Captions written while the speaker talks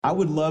I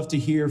would love to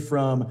hear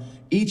from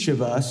each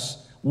of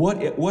us. What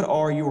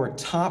are your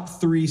top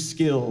 3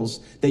 skills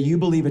that you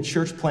believe a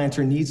church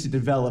planter needs to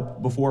develop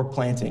before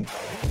planting?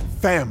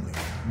 Family,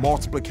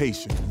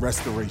 multiplication,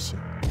 restoration.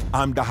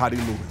 I'm Dhati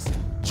Lewis.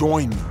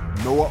 Join me,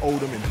 Noah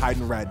Oldham and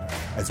Heiden Ratner,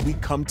 as we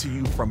come to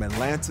you from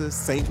Atlanta,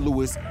 St.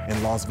 Louis,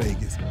 and Las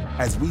Vegas,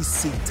 as we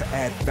seek to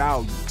add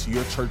value to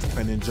your church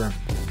planting journey.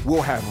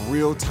 We'll have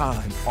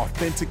real-time,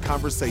 authentic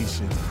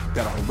conversations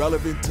that are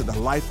relevant to the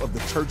life of the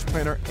church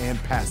planter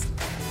and pastor.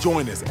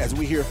 Join us as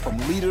we hear from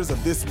leaders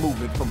of this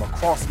movement from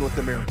across North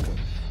America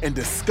and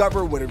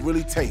discover what it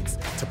really takes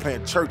to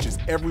plant churches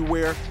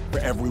everywhere for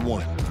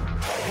everyone.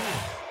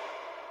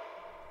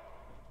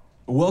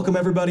 Welcome,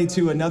 everybody,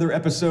 to another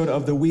episode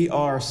of the We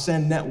Are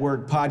Send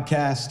Network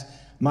podcast.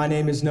 My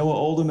name is Noah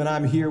Oldham, and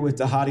I'm here with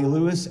Dhati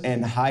Lewis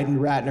and Heiden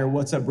Ratner.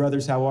 What's up,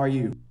 brothers? How are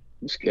you?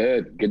 It's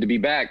good. Good to be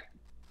back.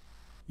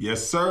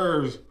 Yes,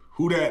 sir.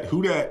 Who that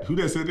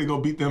said they're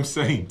going to beat them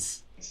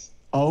Saints?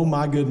 Oh,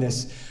 my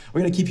goodness.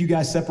 We're going to keep you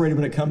guys separated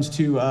when it comes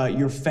to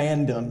your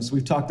fandoms.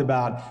 We've talked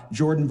about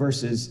Jordan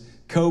versus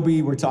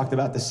Kobe. We're talking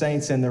about the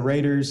Saints and the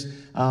Raiders.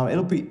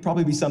 It'll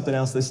probably be something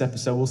else this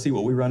episode. We'll see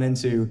what we run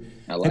into.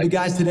 Hey,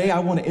 guys, today I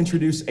want to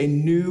introduce a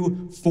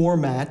new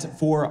format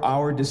for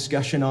our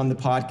discussion on the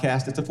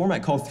podcast. It's a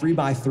format called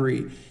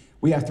 3x3.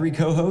 We have 3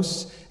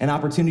 co-hosts, an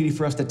opportunity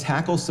for us to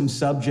tackle some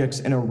subjects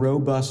in a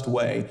robust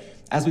way.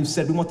 As we've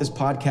said, we want this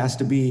podcast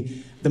to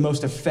be the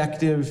most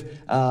effective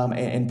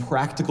and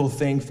practical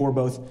thing for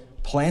both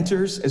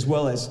planters as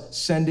well as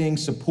sending,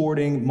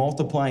 supporting,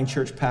 multiplying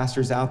church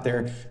pastors out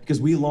there, because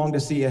we long to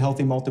see a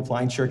healthy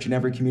multiplying church in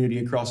every community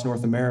across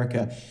North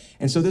America.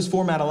 And so this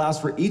format allows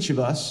for each of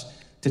us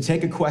to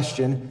take a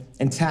question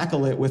and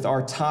tackle it with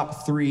our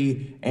top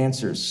 3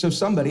 answers. So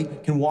somebody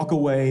can walk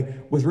away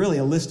with really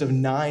a list of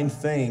 9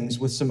 things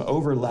with some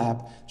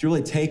overlap to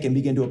really take and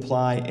begin to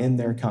apply in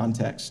their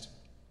context.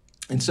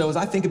 And so as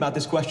I think about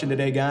this question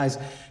today, guys,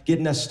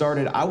 getting us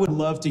started, I would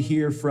love to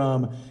hear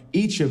from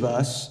each of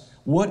us.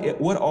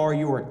 What are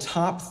your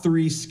top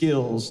 3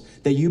 skills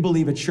that you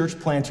believe a church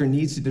planter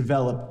needs to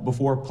develop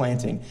before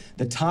planting?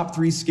 The top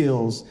 3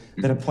 skills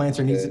that a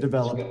planter needs to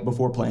develop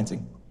before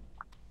planting.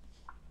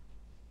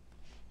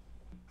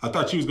 I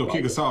thought you was gonna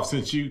kick us off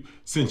since you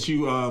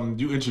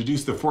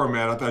introduced the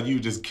format. I thought you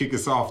would just kick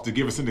us off to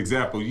give us an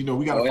example. You know,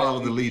 we got to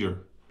follow the leader.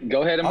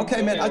 Go ahead.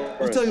 Okay, man.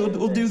 I'll tell you,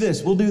 we'll do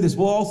this.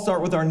 We'll all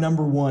start with our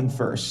number 1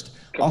 first.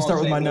 I'll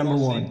start with my number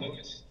 1.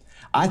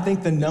 I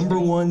think the number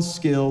 1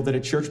 skill that a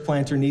church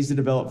planter needs to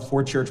develop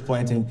for church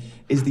planting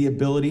is the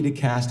ability to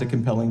cast a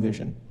compelling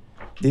vision.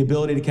 The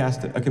ability to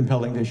cast a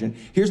compelling vision.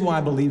 Here's why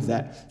I believe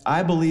that.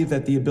 I believe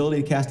that the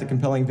ability to cast a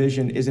compelling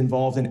vision is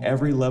involved in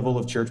every level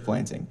of church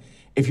planting.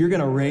 If you're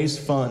going to raise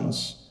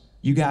funds,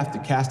 you have to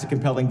cast a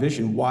compelling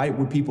vision. Why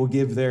would people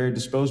give their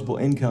disposable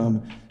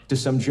income to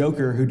some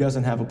joker who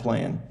doesn't have a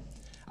plan?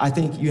 I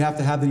think you have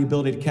to have the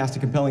ability to cast a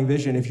compelling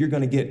vision if you're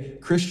going to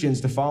get Christians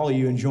to follow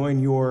you and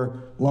join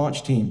your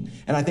launch team.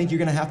 And I think you're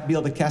going to have to be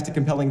able to cast a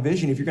compelling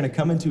vision if you're going to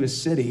come into a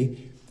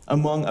city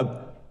among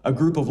a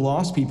group of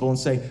lost people and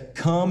say,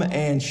 come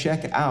and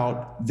check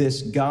out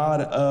this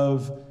God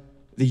of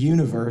the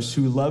universe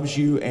who loves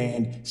you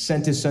and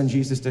sent his son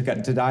Jesus to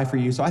die for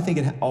you. So I think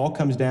it all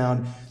comes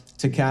down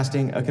to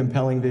casting a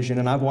compelling vision.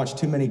 And I've watched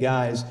too many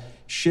guys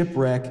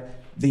shipwreck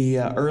the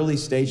early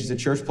stages of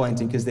church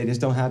planting because they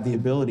just don't have the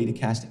ability to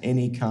cast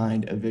any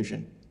kind of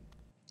vision.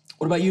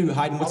 What about you,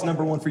 Heiden? What's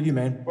number 1 for you,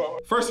 man?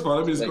 First of all,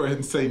 let me just go ahead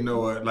and say,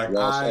 Noah,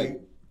 I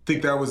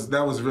think that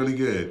was really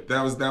good.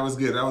 That was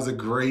good. That was a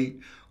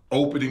great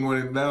opening one.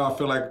 And now I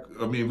feel like,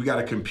 we got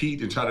to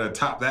compete and try to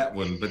top that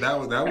one. But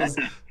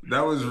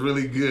that was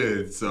really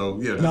good. So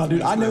yeah. No,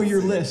 dude, I know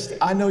your list.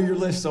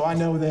 So I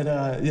know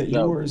that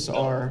yours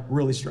are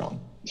really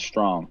strong.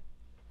 Strong.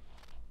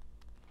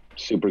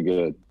 Super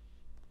good.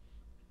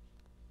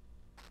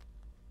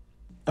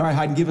 All right,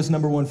 Heiden, give us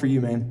number 1 for you,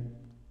 man.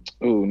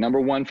 Ooh,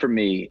 number 1 for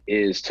me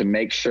is to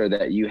make sure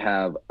that you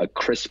have a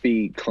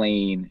crispy,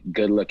 clean,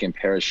 good-looking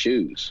pair of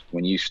shoes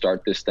when you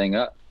start this thing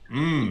up.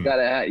 You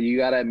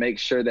gotta make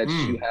sure that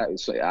you have.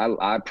 So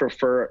I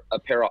prefer a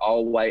pair of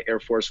all-white Air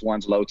Force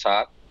Ones, low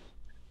top,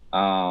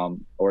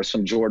 or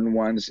some Jordan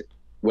ones,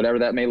 whatever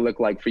that may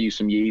look like for you.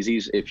 Some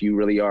Yeezys, if you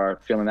really are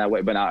feeling that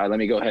way. But now, let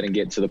me go ahead and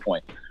get to the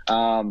point.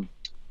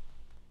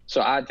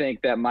 So I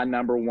think that my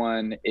number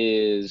 1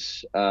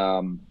 is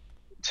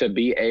to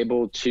be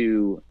able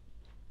to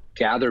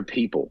gather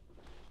people.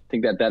 I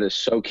think that is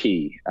so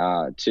key,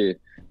 to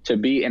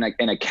be in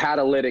a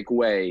catalytic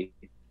way,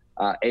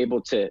 able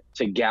to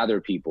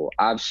gather people.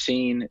 I've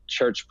seen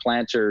church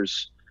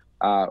planters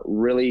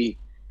really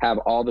have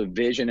all the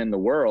vision in the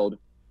world,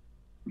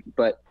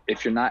 but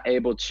if you're not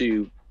able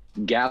to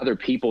gather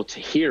people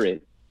to hear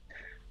it,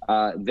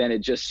 then it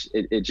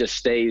just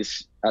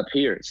stays up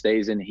here. It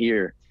stays in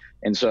here.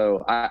 And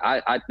so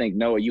I think,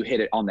 Noah, you hit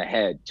it on the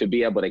head. To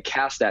be able to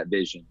cast that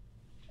vision,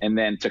 and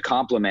then to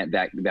complement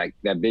that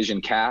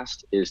vision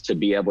cast is to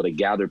be able to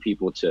gather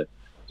people to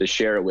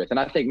share it with. And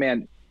I think,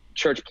 man,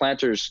 church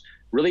planters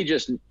really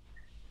just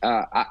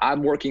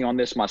I'm working on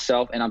this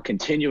myself, and I'm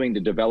continuing to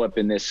develop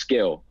in this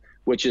skill,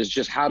 which is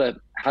just how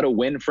to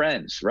win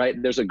friends,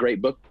 right? There's a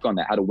great book on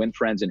that, how to win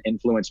friends and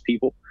influence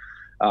people.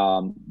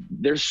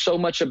 There's so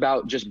much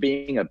about just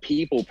being a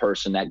people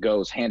person that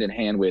goes hand in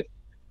hand with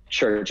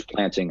church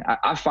planting.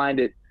 I find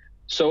it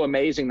so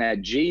amazing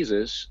that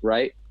Jesus,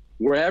 right,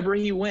 wherever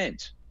he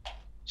went,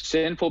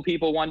 sinful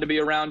people wanted to be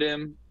around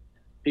him.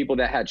 People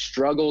that had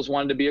struggles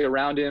wanted to be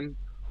around him.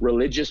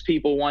 Religious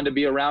people wanted to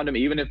be around him,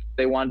 even if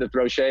they wanted to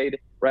throw shade,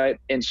 right?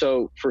 And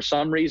so for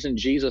some reason,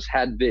 Jesus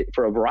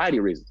for a variety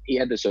of reasons, he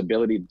had this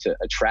ability to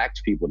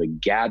attract people, to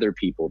gather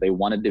people. They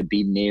wanted to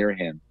be near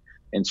him.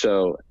 And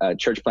so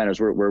church planners,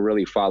 we're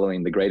really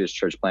following the greatest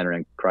church planner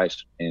in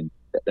Christ. And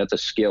that's a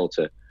skill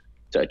to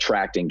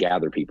attract and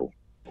gather people.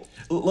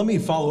 Let me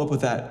follow up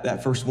with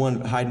that first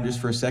one, Heiden, just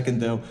for a second,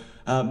 though.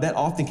 That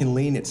often can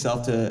lean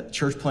itself to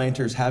church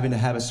planters having to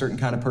have a certain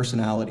kind of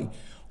personality.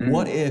 Mm-hmm.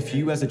 What if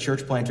you as a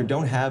church planter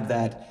don't have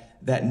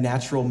that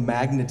natural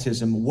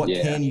magnetism? What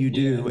can you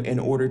do in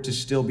order to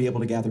still be able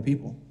to gather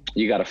people?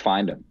 You got to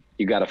find them.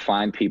 You got to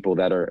find people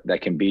that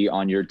can be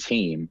on your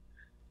team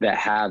that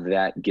have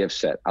that gift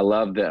set. I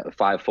love the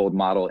fivefold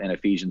model in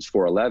Ephesians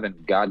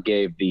 4:11. God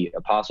gave the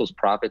apostles,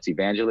 prophets,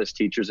 evangelists,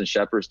 teachers, and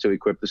shepherds to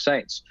equip the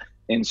saints.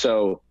 And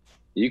so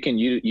you can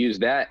use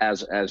that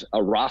as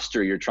a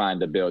roster you're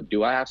trying to build.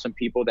 Do I have some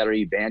people that are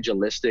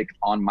evangelistic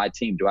on my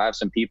team? Do I have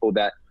some people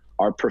that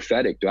are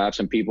prophetic? Do I have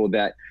some people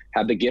that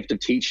have the gift of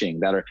teaching,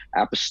 that are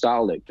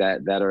apostolic,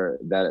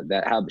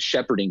 that have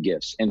shepherding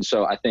gifts? And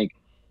so I think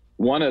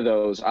one of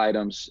those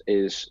items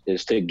is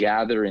to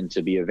gather and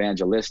to be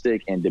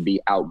evangelistic and to be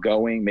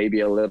outgoing,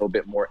 maybe a little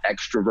bit more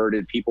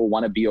extroverted. People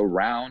want to be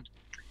around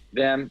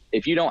them.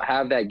 If you don't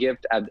have that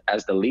gift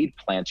as the lead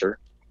planter,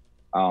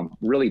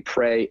 really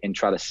pray and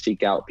try to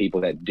seek out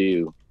people that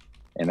do,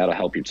 and that'll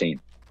help your team.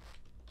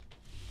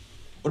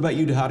 What about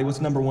you, Dhati?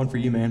 What's number one for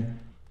you, man?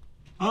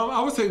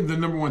 I would say the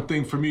number one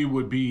thing for me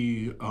would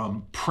be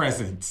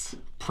presence.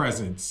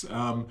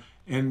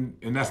 And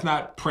that's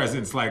not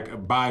presence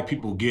like buy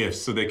people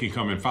gifts so they can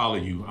come and follow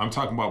you. I'm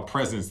talking about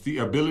presence, the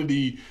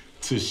ability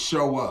to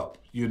show up,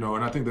 and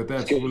I think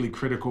that's really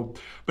critical.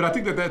 But I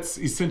think that's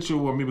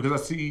essential, because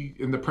I see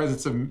in the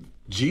presence of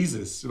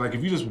Jesus, like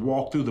if you just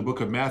walk through the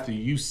book of Matthew,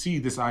 you see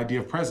this idea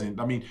of present.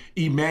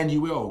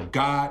 Emmanuel,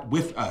 God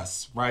with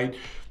us, right?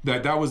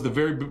 That was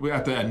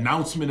at the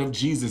announcement of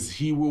Jesus,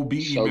 he will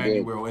be so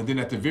Emmanuel. Good. And then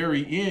at the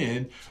very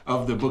end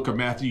of the book of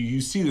Matthew,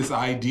 you see this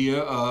idea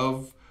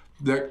of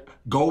that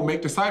go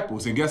make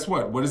disciples. And guess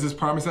what? What is his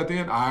promise at the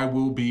end? I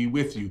will be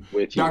with you.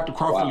 Dr.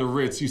 Crawford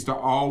Loritz used to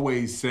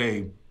always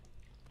say,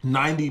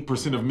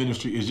 90% of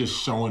ministry is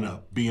just showing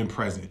up, being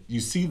present. You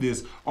see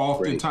this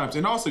oftentimes.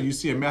 And also you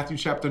see in Matthew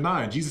chapter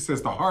 9, Jesus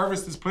says the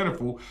harvest is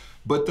plentiful,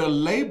 but the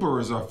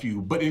laborers are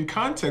few. But in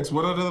context,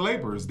 what are the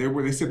laborers?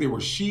 They said they were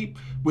sheep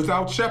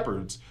without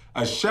shepherds.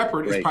 A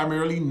shepherd is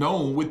primarily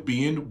known with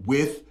being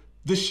with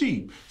the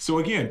sheep. So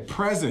again,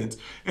 presence.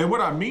 And what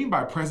I mean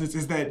by presence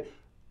is that,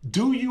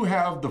 do you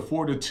have the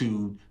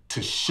fortitude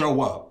to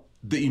show up?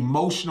 The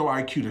emotional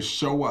IQ to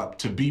show up,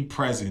 to be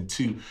present,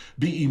 to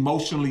be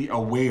emotionally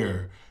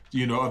aware,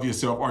 of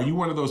yourself? Are you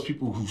one of those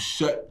people who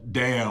shut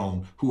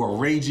down, who are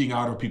raging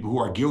out of people, who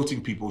are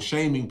guilting people,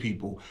 shaming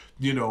people,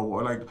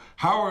 or like,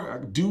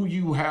 do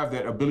you have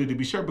that ability to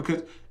be sure?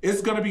 Because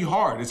it's going to be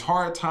hard. It's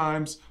hard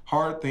times,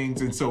 hard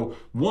things. And so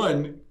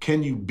one,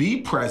 can you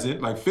be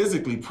present, like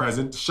physically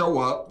present, show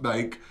up,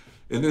 like,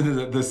 and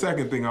then the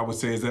second thing I would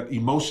say is that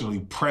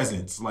emotionally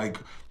presence, like,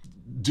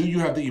 do you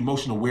have the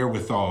emotional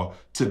wherewithal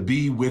to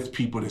be with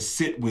people, to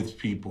sit with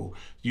people,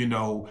 and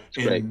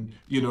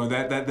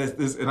that's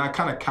this, and I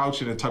kind of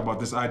couch it and talk about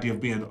this idea of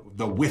being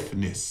the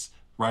witness,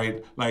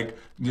 right? Like,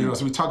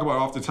 so we talk about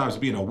oftentimes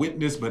being a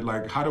witness, but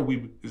like,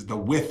 is the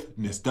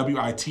witness,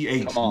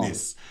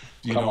 WITH-ness,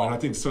 and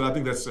I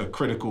think that's a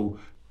critical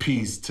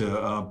piece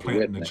to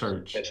plant in the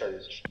church.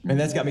 And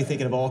that's got me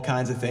thinking of all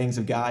kinds of things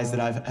of guys that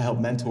I've helped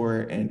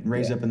mentor and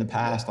raise up in the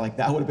past. Like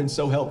that would have been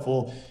so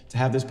helpful to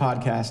have this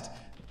podcast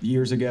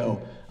years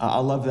ago. I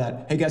love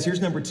that. Hey guys, here's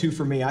number 2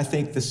 for me. I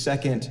think the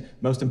second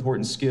most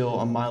important skill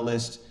on my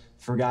list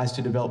for guys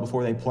to develop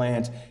before they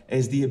plant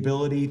is the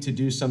ability to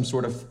do some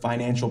sort of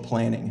financial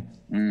planning.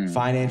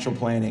 Financial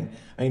planning.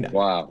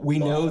 We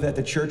know that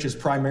the church is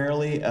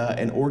primarily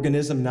an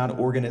organism, not an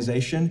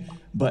organization,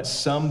 but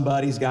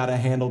somebody's got to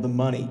handle the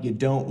money. You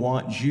don't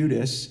want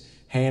Judas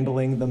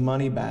handling the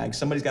money bag.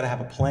 Somebody's got to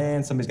have a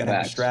plan. Somebody's got to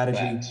have a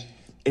strategy.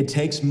 It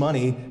takes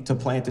money to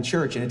plant the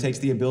church, and it takes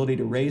the ability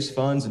to raise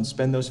funds and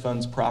spend those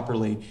funds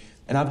properly.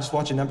 And I've just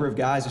watched a number of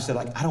guys who said,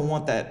 like, I don't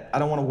want that. I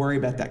don't want to worry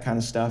about that kind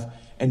of stuff.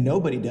 And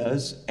nobody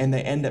does. And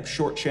they end up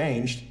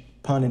shortchanged,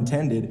 pun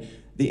intended,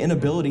 the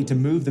inability to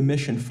move the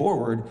mission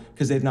forward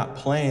because they've not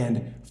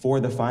planned for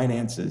the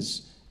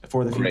finances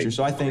for the future.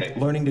 So I think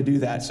learning to do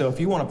that. So if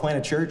you want to plant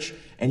a church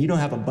and you don't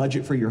have a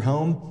budget for your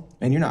home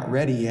and you're not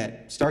ready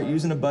yet, start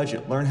using a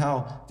budget. Learn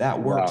how that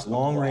works.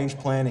 Long-range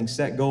planning,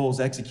 set goals,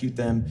 execute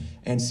them,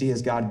 and see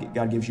as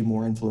God gives you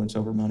more influence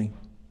over money.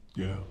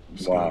 Yeah.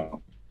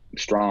 Wow.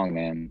 Strong,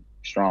 man.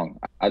 Strong.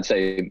 I'd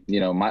say,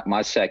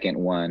 my second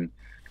one,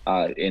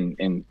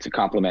 in to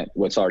complement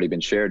what's already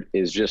been shared,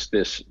 is just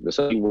this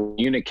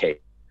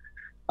communicate,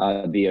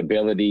 the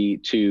ability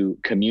to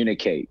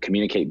communicate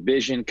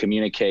vision,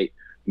 communicate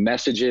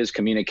messages,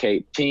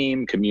 communicate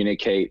team,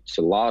 communicate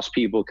to lost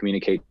people,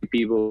 communicate to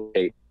people,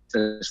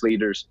 business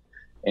leaders,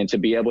 and to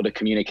be able to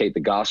communicate the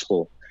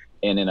gospel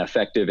in an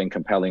effective and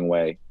compelling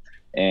way.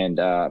 And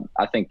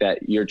I think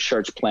that your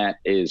church plant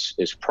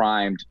is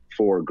primed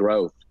for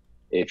growth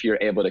if you're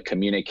able to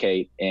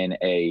communicate in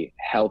a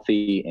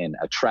healthy and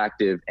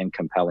attractive and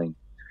compelling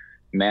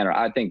manner.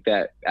 I think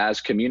that as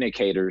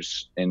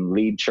communicators and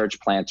lead church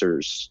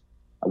planters,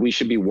 we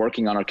should be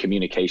working on our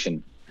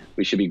communication.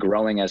 We should be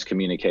growing as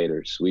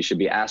communicators. We should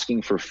be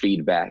asking for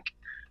feedback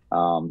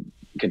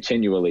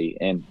continually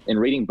and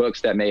reading books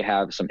that may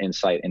have some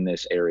insight in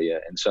this area.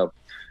 And so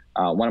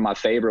one of my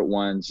favorite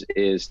ones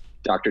is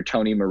Dr.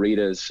 Tony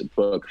Merida's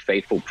book,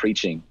 Faithful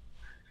Preaching.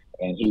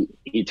 And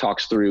he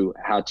talks through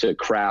how to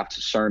craft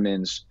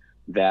sermons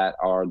that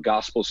are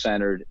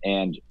gospel-centered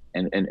and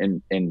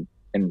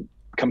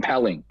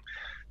compelling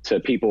to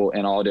people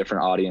in all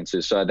different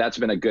audiences. So that's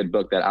been a good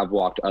book that I've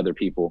walked other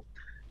people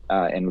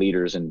and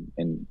leaders and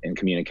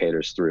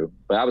communicators through.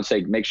 But I would say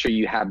make sure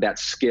you have that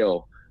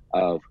skill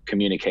of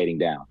communicating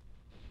down.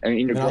 I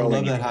mean, I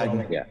love that,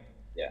 Heiden.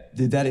 Yeah.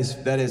 Dude, that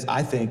is,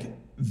 I think,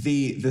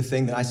 the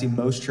thing that I see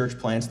most church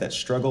plants that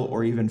struggle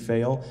or even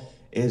fail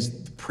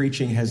is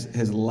preaching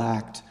has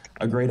lacked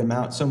a great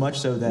amount. So much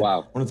so that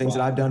one of the things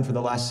that I've done for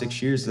the last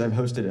 6 years is I've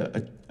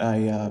hosted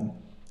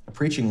a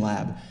preaching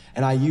lab.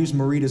 And I use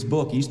Merida's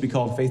book. It used to be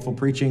called Faithful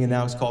Preaching, and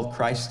now it's called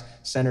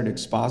Christ-Centered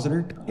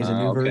Expositor. There's a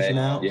new version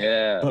out.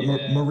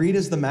 But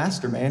Merida's the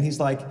master, man. He's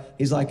like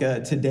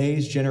a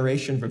today's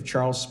generation of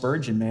Charles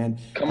Spurgeon, man.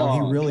 He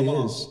really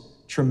is.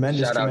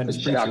 Tremendous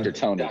preacher. Dr.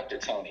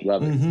 Tony.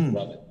 Love it.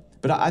 Love it.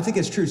 But I think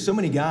it's true. So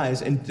many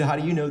guys, and how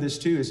do you know this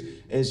too,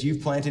 is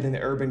you've planted in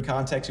the urban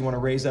context, you want to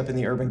raise up in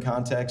the urban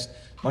context,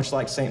 much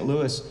like St.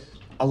 Louis.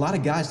 A lot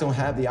of guys don't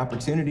have the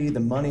opportunity, the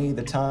money,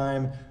 the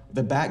time,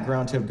 the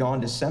background to have gone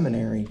to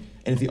seminary.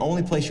 And if the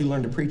only place you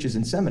learn to preach is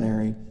in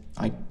seminary,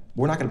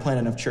 we're not going to plant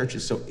enough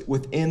churches. So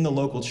within the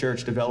local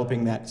church,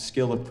 developing that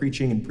skill of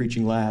preaching and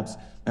preaching labs,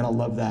 and I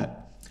love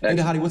that. Hey,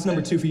 Dhati, what's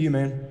number 2 for you,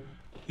 man?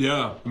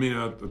 Yeah, I mean,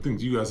 I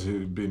think you guys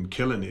have been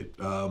killing it.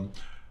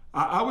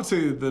 I would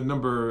say the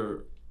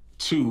number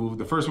 2,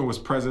 the first one was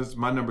presence.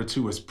 My number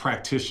 2 is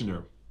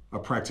practitioner, a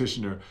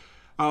practitioner.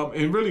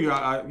 And really,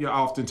 I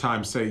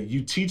oftentimes say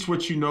you teach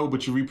what you know,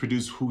 but you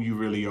reproduce who you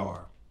really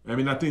are. I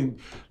mean, I think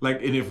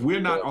and if we're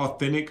not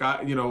authentic,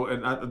 I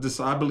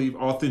believe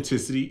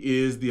authenticity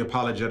is the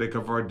apologetic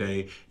of our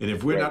day. And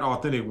if we're not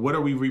authentic, what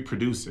are we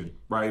reproducing,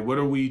 right? What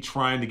are we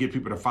trying to get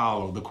people to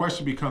follow? The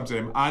question becomes,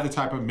 am I the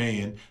type of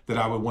man that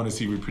I would want to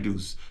see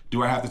reproduce?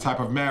 Do I have the type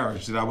of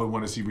marriage that I would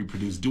want to see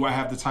reproduce? Do I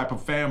have the type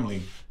of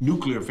family,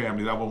 nuclear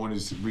family, that I would want to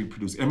see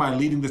reproduce? Am I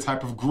leading the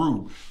type of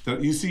group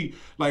that you see?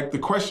 The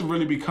question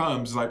really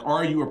becomes,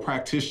 are you a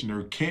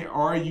practitioner?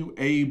 Are you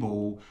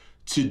able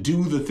to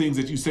do the things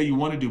that you say you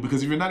want to do?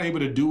 Because if you're not able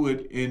to do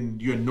it in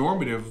your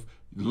normative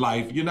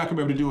life, you're not going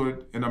to be able to do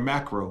it in a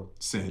macro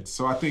sense.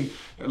 So I think,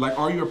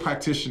 are you a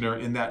practitioner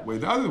in that way?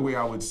 The other way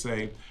I would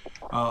say,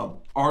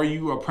 are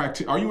you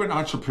an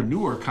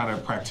entrepreneur kind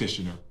of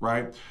practitioner,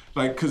 right?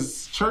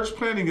 Because church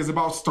planting is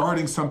about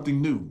starting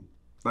something new.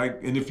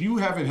 And if you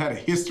haven't had a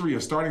history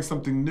of starting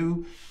something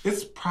new,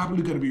 it's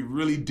probably going to be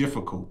really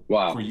difficult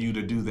for you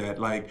to do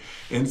that.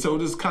 And so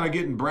just kind of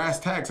getting brass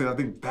tacks, and I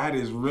think that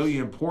is really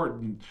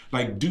important.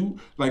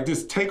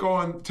 Just take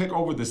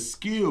over the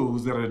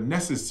skills that are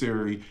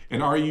necessary,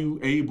 and are you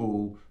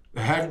able?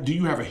 Do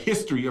you have a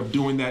history of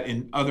doing that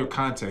in other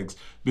contexts?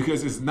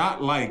 Because it's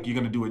not like you're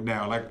going to do it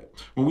now.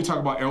 When we talk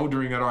about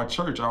eldering at our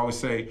church, I always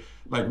say,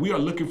 we are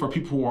looking for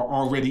people who are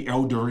already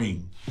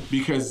eldering,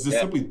 because just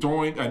simply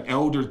throwing an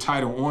elder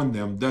title on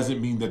them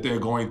doesn't mean that they're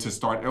going to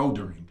start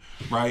eldering,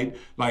 right?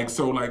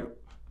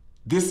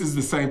 This is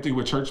the same thing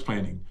with church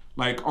planting.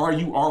 Are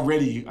you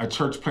already a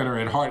church planter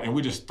at heart, and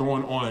we're just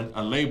throwing on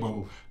a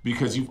label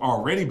because you've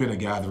already been a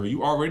gatherer,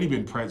 you already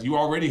been present, you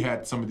already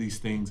had some of these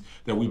things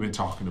that we've been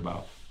talking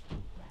about.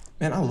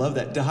 Man, I love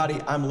that.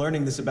 Dhati, I'm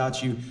learning this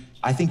about you.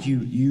 I think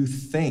you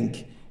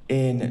think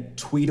in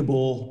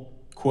tweetable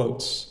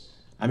quotes.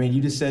 I mean,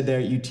 you just said there,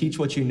 you teach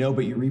what you know,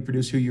 but you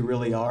reproduce who you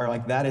really are.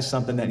 That is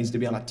something that needs to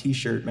be on a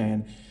t-shirt,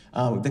 man,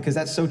 because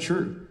that's so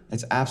true.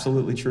 That's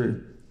absolutely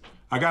true.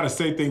 I got to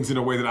say things in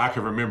a way that I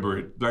can remember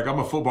it. I'm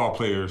a football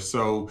player,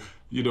 so,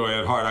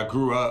 at heart, I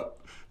grew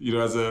up,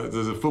 as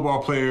a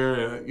football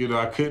player,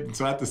 I couldn't.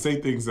 So I have to say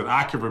things that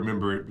I can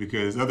remember it,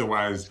 because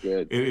otherwise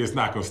it's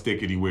not going to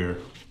stick anywhere.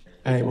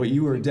 Hey, well,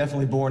 you were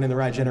definitely born in the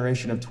right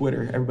generation of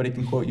Twitter. Everybody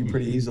can quote you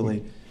pretty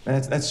easily.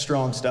 Man, that's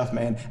strong stuff,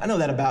 man. I know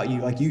that about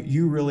you.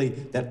 You really,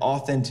 that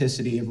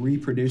authenticity of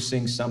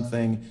reproducing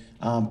something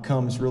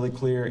comes really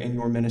clear in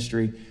your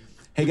ministry.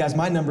 Hey guys,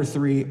 my number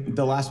 3,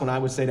 the last one I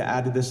would say to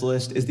add to this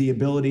list, is the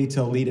ability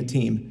to lead a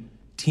team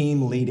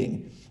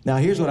leading. Now,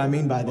 here's what I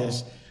mean by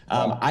this.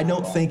 I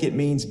don't think it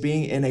means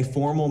being in a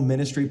formal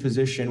ministry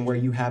position where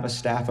you have a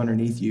staff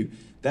underneath you.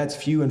 That's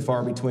few and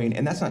far between.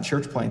 And that's not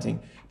church planting.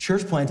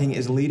 Church planting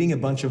is leading a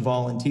bunch of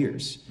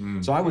volunteers.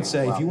 So I would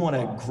say if you want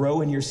to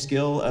grow in your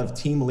skill of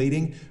team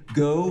leading,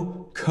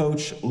 go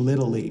coach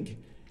Little League.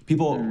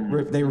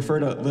 People, they refer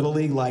to Little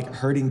League like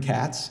herding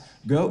cats.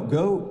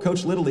 Go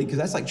coach Little League, because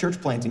that's like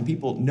church planting.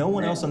 People, no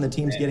one else on the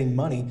team's getting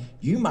money.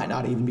 You might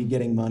not even be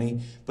getting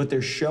money, but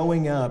they're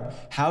showing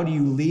up. How do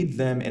you lead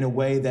them in a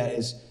way that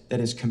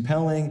is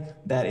compelling,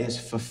 that is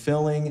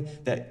fulfilling,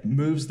 that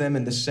moves them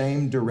in the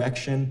same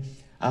direction?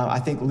 I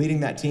think leading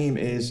that team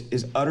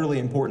is utterly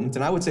important.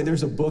 And I would say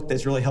there's a book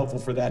that's really helpful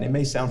for that. It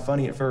may sound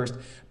funny at first,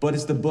 but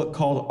it's the book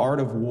called Art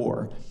of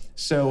War.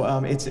 So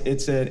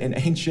it's an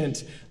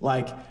ancient,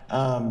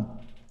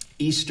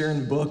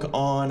 Eastern book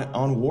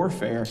on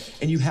warfare,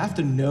 and you have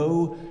to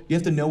know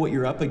what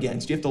you're up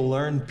against. You have to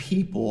learn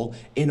people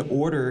in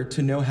order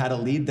to know how to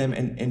lead them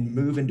and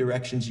move in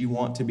directions you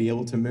want to be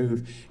able to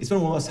move. It's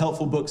been one of the most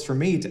helpful books for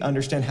me to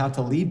understand how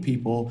to lead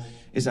people,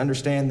 is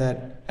understand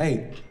that,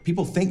 hey,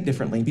 people think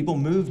differently, people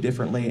move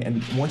differently,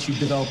 and once you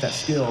develop that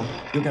skill,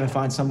 you're going to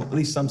find at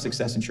least some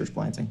success in church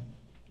planting.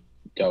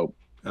 Dope.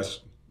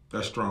 That's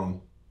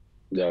strong.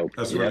 Dope.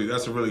 I think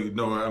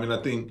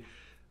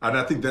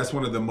that's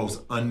one of the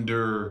most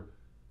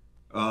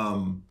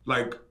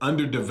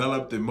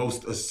underdeveloped and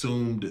most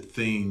assumed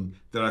thing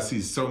that I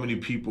see so many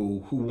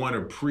people who want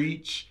to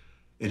preach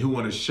and who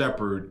want to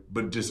shepherd,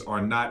 but just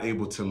are not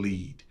able to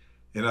lead.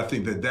 And I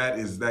think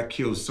that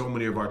kills so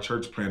many of our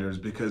church planners,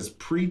 because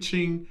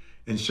preaching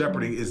and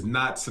shepherding is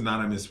not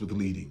synonymous with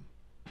leading.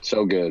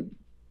 So good.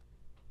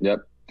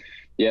 Yep.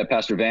 Yeah,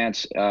 Pastor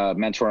Vance,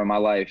 mentor in my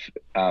life,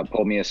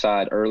 pulled me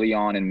aside early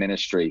on in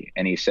ministry,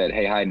 and he said,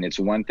 "Hey, Heiden, it's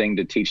one thing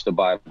to teach the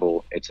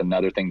Bible. It's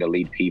another thing to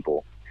lead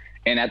people."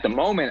 And at the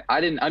moment,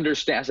 I didn't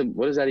understand. I said,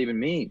 "What does that even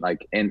mean?"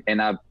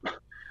 And I've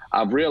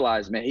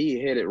realized, man, he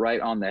hit it right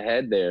on the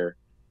head there,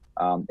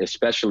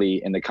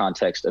 especially in the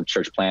context of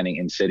church planting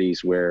in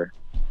cities where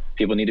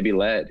people need to be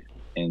led.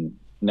 And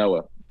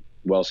Noah,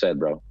 well said,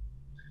 bro.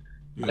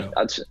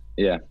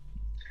 Yeah.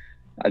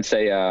 I'd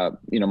say,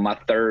 my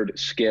third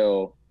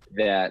skill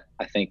that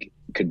I think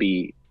could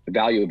be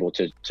valuable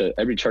to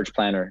every church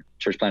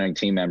planting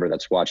team member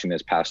that's watching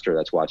this, pastor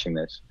that's watching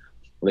this,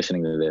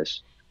 listening to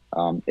this.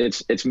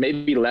 It's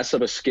maybe less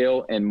of a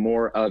skill and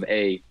more of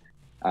a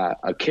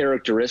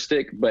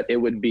characteristic, but it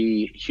would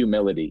be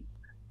humility.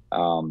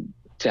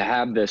 To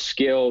have the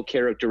skill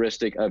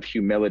characteristic of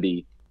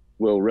humility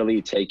will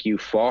really take you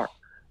far.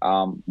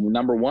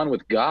 Number one,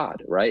 with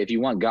God, right? If you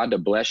want God to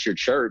bless your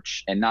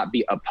church and not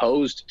be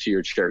opposed to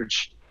your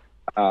church,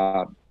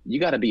 you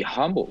got to be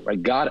humble,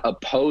 right? God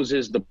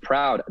opposes the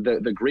proud.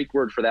 The Greek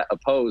word for that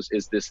oppose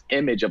is this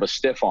image of a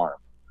stiff arm,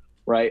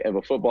 right? Of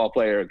a football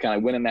player kind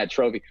of winning that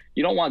trophy.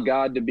 You don't want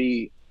God to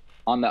be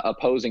on the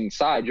opposing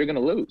side. You're going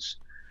to lose.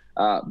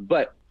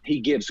 But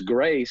he gives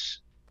grace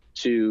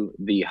to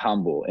the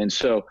humble. And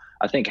so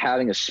I think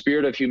having a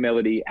spirit of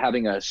humility,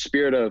 having a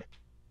spirit of,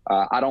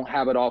 I don't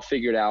have it all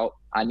figured out.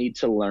 I need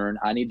to learn.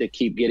 I need to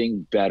keep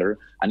getting better.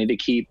 I need to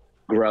keep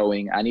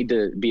growing. I need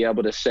to be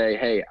able to say,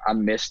 hey, I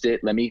missed it.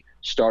 Let me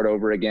start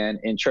over again.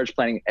 In church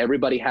planting,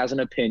 everybody has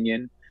an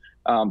opinion.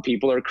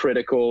 People are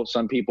critical.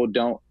 Some people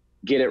don't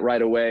get it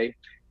right away.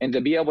 And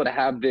to be able to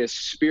have this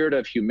spirit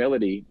of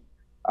humility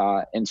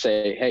and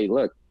say, hey,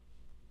 look,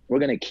 we're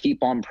going to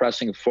keep on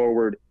pressing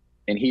forward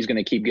and he's going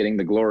to keep getting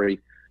the glory,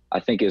 I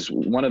think is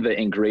one of the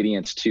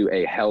ingredients to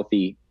a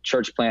healthy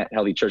church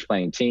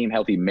planting team,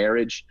 healthy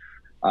marriage.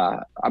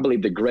 I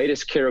believe the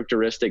greatest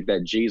characteristic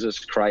that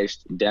Jesus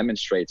Christ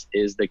demonstrates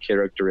is the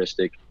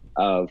characteristic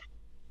of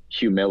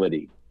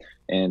humility.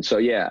 And so,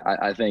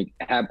 I think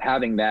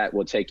having that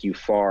will take you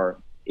far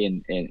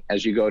in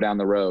as you go down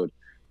the road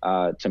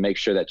to make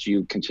sure that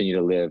you continue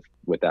to live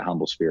with that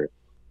humble spirit.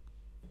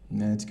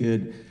 That's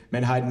good.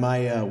 Man,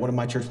 Heiden, one of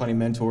my church planting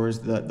mentors,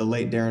 the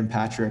late Darren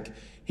Patrick,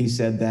 he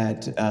said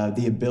that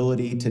the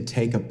ability to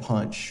take a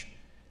punch,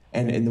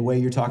 and in the way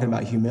you're talking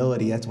about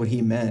humility, that's what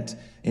he meant.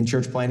 In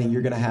church planting,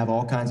 you're going to have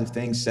all kinds of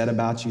things said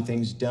about you,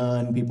 things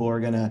done. People are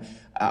going to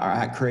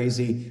act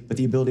crazy, but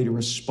the ability to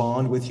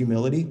respond with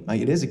humility,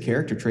 it is a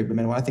character trait. But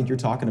man, what I think you're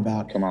talking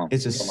about,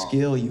 it's a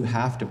skill you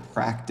have to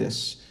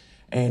practice,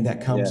 and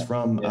that comes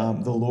from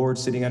the Lord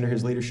sitting under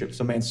his leadership.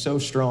 So man, so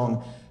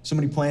strong. So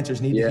many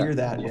planters need to hear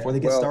that before they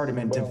get started,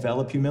 man.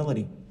 Develop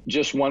humility.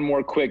 Just one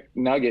more quick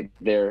nugget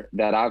there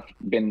that I've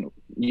been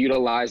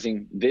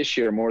utilizing this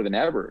year more than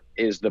ever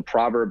is the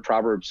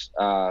Proverbs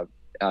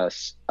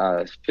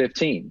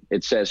 15.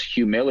 It says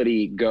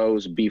humility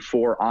goes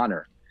before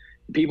honor.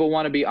 People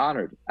want to be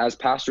honored. As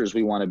pastors,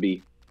 we want to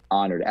be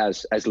honored.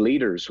 As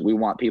leaders, we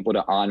want people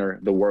to honor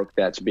the work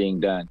that's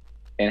being done.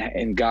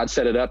 And God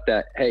set it up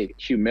that, hey,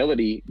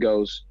 humility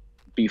goes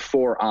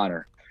before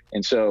honor.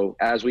 And so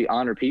as we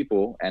honor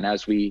people and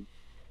as we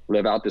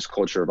live out this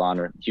culture of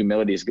honor,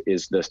 humility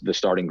is the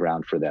starting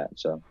ground for that.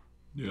 So,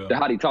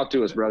 Dhati, talk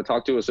to us, bro.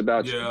 Talk to us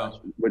about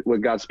what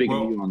God's speaking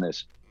to you on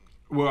this.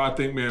 Well, I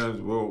think,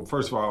 man,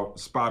 first of all,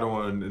 spot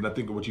on. And I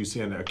think what you're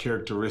saying, a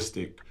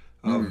characteristic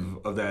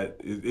of that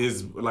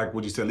is like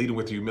what you said, leading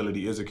with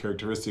humility is a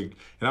characteristic.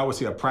 And I would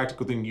say a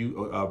practical thing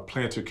a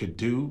planter could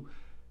do,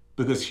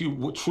 because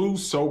true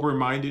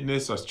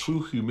sober-mindedness or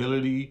true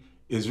humility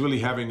is really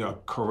having a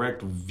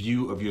correct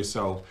view of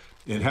yourself.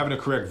 And having a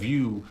correct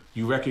view,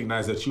 you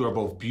recognize that you are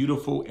both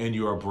beautiful and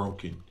you are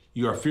broken.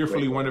 You are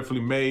fearfully,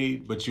 wonderfully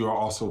made, but you are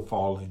also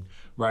fallen,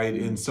 right?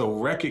 And so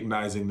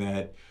recognizing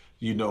that,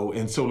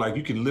 and so like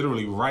you can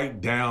literally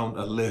write down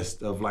a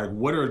list of like,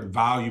 what are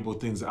valuable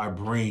things that I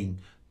bring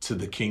to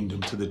the kingdom,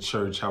 to the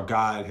church, how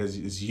God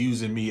is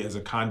using me as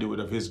a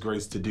conduit of his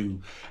grace to do.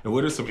 And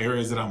what are some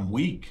areas that I'm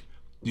weak?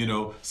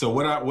 So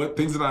what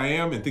things that I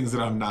am and things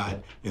that I'm not.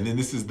 And then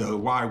this is the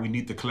why we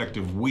need the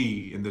collective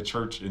we in the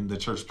church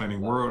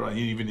planting world, or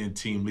even in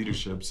team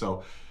leadership.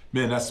 So,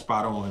 man, that's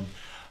spot on.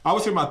 I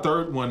would say my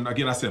third one,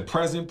 again, I said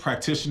present,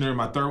 practitioner.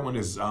 My third one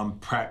is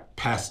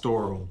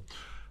pastoral.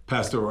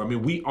 I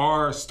mean, we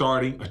are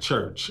starting a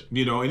church.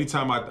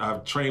 Anytime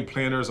I've trained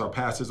planners or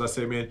pastors, I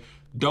say, man,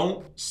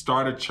 don't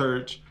start a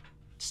church,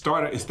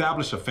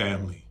 establish a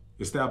family.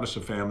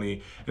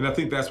 And I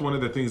think that's one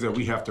of the things that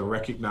we have to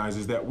recognize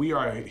is that we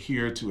are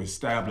here to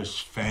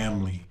establish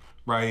family,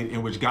 right?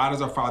 In which God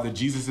is our Father,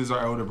 Jesus is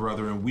our elder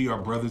brother, and we are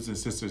brothers and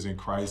sisters in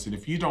Christ. And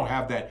if you don't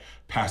have that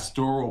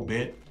pastoral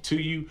bent to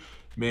you,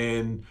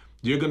 man,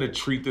 you're gonna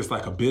treat this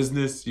like a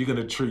business. You're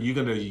gonna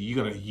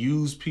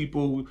use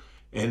people,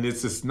 and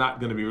it's just not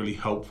gonna be really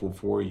helpful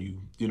for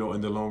you, in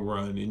the long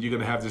run. And you're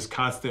gonna have this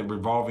constant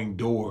revolving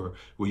door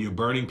where you're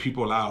burning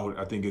people out.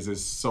 I think is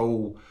just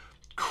so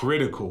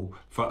critical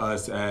for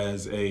us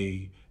as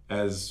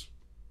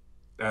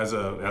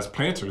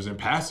planters and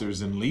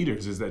pastors and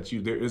leaders, is that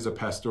there is a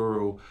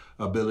pastoral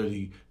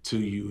ability to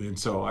you. And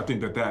so I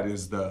think that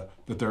is the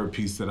third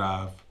piece that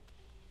I've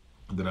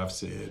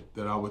said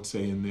that I would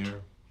say in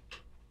there.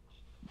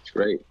 It's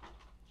great.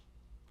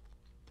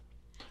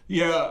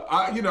 Yeah,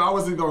 I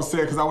wasn't going to say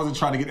it because I wasn't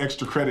trying to get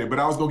extra credit, but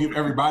I was going to give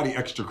everybody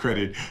extra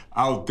credit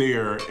out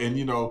there. And,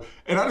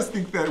 and I just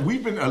think that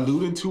we've been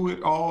alluding to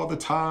it all the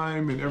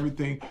time and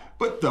everything.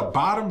 But the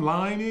bottom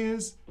line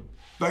is,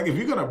 like, if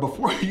you're going to,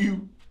 before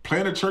you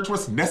plant a church,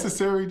 what's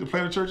necessary to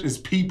plant a church is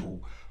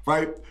people,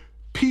 right?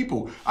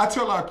 People. I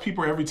tell a lot of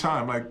people every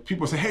time, like,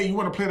 people say, hey, you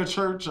want to plant a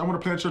church? I want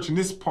to plant a church in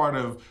this part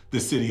of the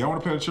city. I want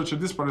to plant a church in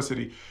this part of the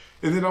city.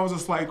 And then I was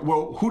just like,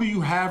 well, who do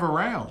you have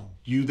around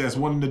you that's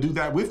wanting to do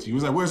that with you? It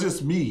was like, well, it's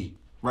just me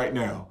right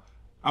now.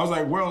 I was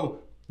like, well,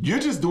 you're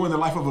just doing the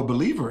life of a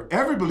believer.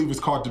 Every believer is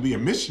called to be a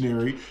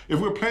missionary. If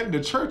we're planting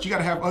a church, you got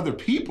to have other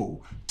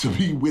people to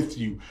be with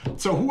you.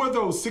 So who are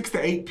those 6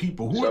 to 8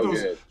 people? Who are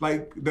those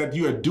like that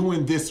you are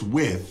doing this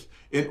with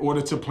in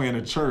order to plant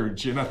a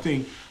church? And I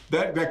think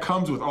that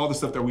comes with all the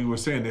stuff that we were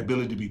saying, the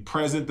ability to be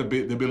present, the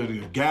ability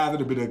to gather,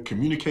 the ability to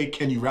communicate.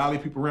 Can you rally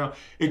people around?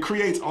 It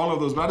creates all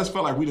of those. But I just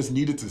felt like we just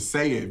needed to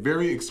say it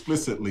very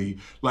explicitly,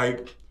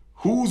 like,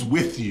 who's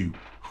with you?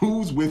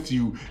 Who's with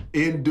you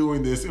in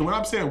doing this? And when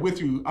I'm saying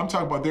with you, I'm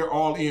talking about they're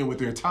all in with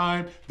their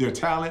time, their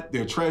talent,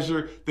 their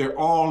treasure. They're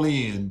all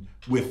in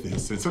with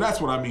this. And so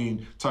that's what I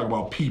mean, talking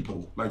about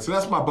people. Like, so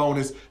that's my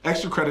bonus.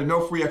 Extra credit,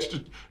 no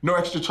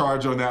extra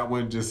charge on that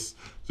one. Just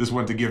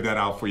wanted to give that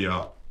out for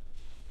y'all.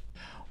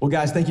 Well,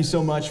 guys, thank you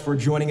so much for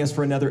joining us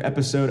for another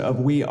episode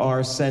of We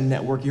Are Send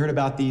Network. You heard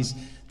about these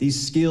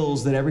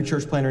skills that every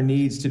church planter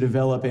needs to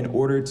develop in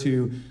order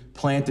to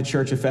plant the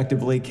church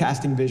effectively: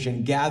 casting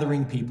vision,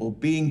 gathering people,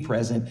 being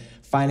present,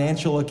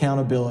 financial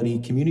accountability,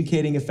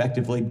 communicating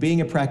effectively, being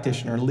a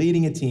practitioner,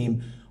 leading a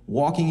team,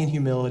 walking in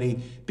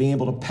humility, being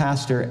able to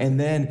pastor, and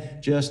then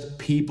just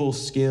people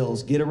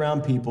skills. Get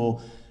around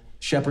people.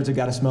 Shepherds have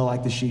got to smell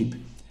like the sheep.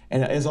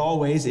 And as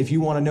always, if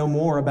you want to know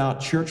more about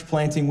church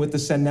planting with the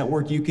Send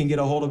Network, you can get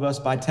a hold of us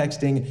by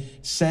texting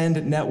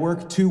Send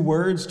Network, 2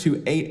 words, to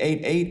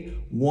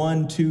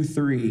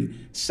 888-123.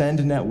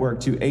 Send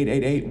Network to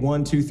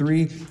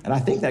 888-123. And I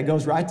think that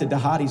goes right to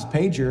Dhati's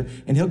pager,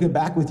 and he'll get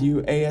back with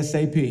you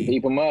ASAP.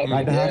 Keep him up.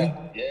 Right,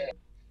 Dhati? Yeah.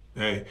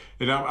 Hey,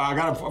 and I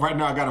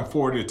got him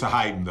forwarded to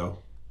Heiden, though.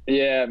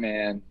 Yeah,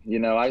 man.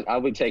 I'll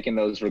be taking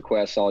those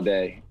requests all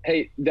day.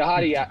 Hey,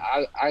 Dhati,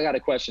 I got a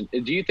question.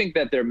 Do you think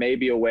that there may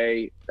be a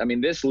way? I mean,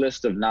 this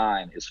list of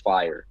 9 is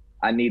fire.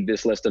 I need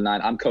this list of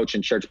 9. I'm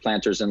coaching church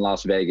planters in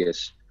Las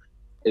Vegas.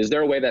 Is there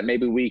a way that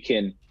maybe we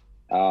can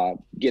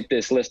get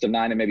this list of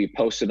 9 and maybe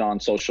post it on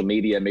social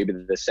media, maybe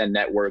the Send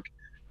Network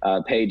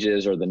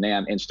pages or the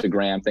NAM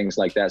Instagram, things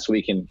like that, so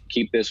we can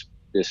keep this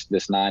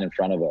 9 in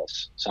front of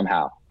us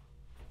somehow?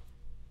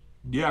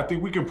 Yeah, I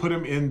think we can put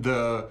them in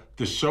the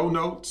show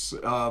notes.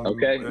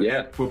 Okay,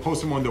 yeah. We'll post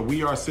them on the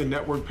We Are Send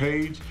Network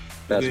page.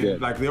 That's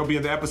good. Like, they'll be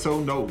in the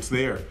episode notes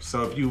there.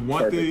 So if you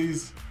want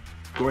these,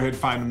 go ahead and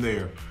find them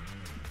there.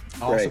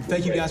 Awesome. Great.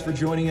 Thank you guys for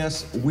joining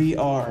us. We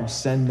are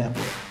Send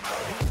Network.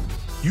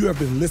 You have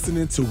been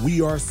listening to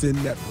We Are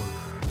Send Network,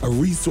 a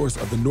resource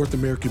of the North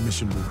American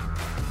Mission Board.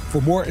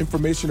 For more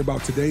information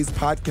about today's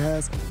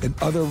podcast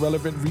and other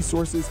relevant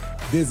resources,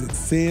 visit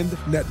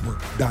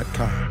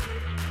sendnetwork.com.